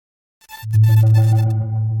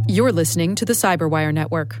You're listening to the Cyberwire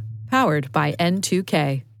Network, powered by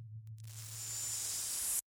N2K.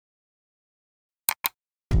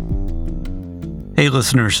 Hey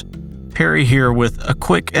listeners, Perry here with a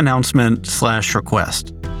quick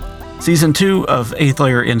announcement/request. Season 2 of 8th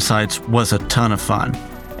Layer Insights was a ton of fun,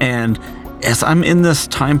 and as I'm in this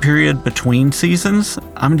time period between seasons,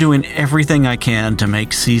 I'm doing everything I can to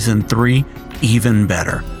make Season 3 even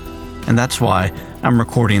better. And that's why I'm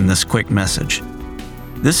recording this quick message.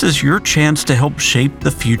 This is your chance to help shape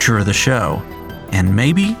the future of the show, and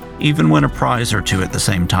maybe even win a prize or two at the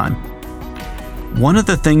same time. One of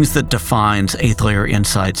the things that defines 8th Layer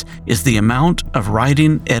Insights is the amount of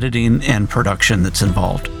writing, editing, and production that's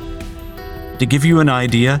involved. To give you an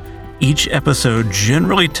idea, each episode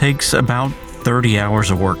generally takes about 30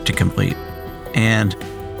 hours of work to complete. And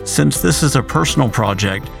since this is a personal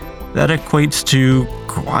project, that equates to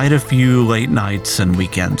quite a few late nights and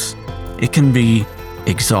weekends. It can be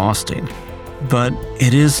exhausting, but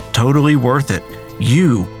it is totally worth it.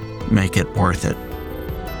 You make it worth it.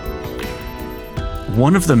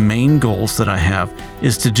 One of the main goals that I have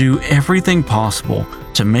is to do everything possible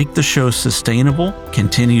to make the show sustainable,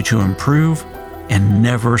 continue to improve, and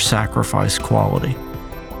never sacrifice quality.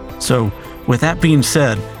 So, with that being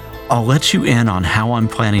said, I'll let you in on how I'm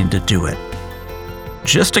planning to do it.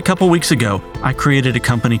 Just a couple weeks ago, I created a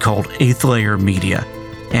company called 8th Layer Media,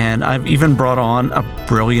 and I've even brought on a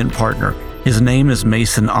brilliant partner. His name is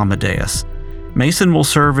Mason Amadeus. Mason will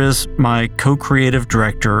serve as my co-creative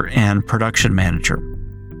director and production manager.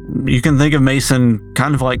 You can think of Mason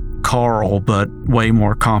kind of like Carl, but way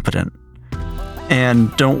more competent.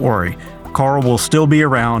 And don't worry, Carl will still be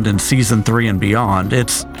around in Season 3 and beyond.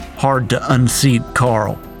 It's hard to unseat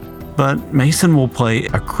Carl. But Mason will play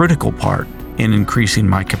a critical part in increasing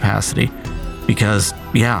my capacity because,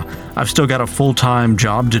 I've still got a full-time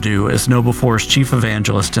job to do as KnowBe4's Chief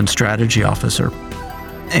Evangelist and Strategy Officer.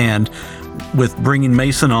 And with bringing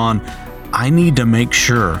Mason on, I need to make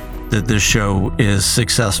sure that this show is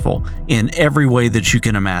successful in every way that you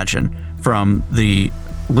can imagine, from the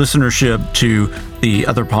listenership to the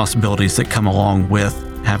other possibilities that come along with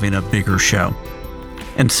having a bigger show.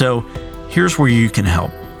 And so here's where you can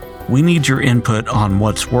help. We need your input on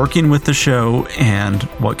what's working with the show and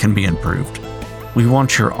what can be improved. We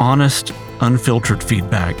want your honest, unfiltered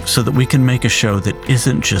feedback so that we can make a show that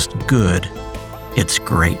isn't just good, it's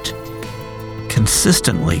great.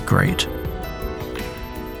 Consistently great.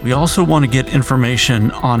 We also want to get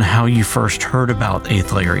information on how you first heard about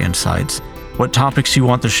 8th Layer Insights, what topics you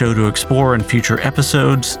want the show to explore in future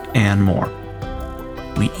episodes, and more.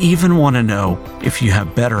 We even want to know if you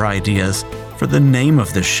have better ideas for the name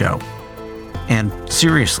of this show. And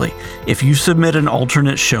seriously, if you submit an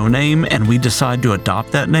alternate show name and we decide to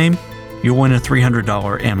adopt that name, you'll win a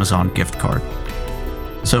 $300 Amazon gift card.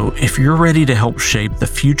 So if you're ready to help shape the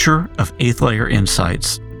future of 8th Layer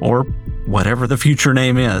Insights, or whatever the future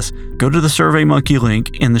name is, go to the SurveyMonkey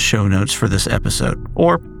link in the show notes for this episode.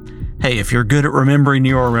 Or, hey, if you're good at remembering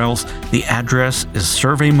URLs, the address is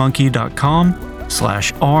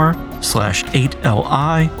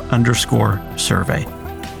surveymonkey.com/r/8li_survey.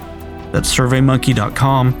 That's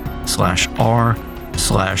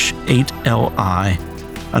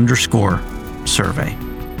surveymonkey.com/r/8li_survey.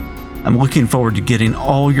 I'm looking forward to getting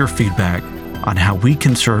all your feedback on how we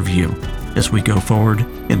can serve you as we go forward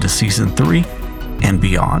into Season 3 and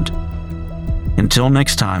beyond. Until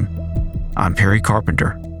next time, I'm Perry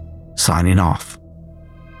Carpenter, signing off.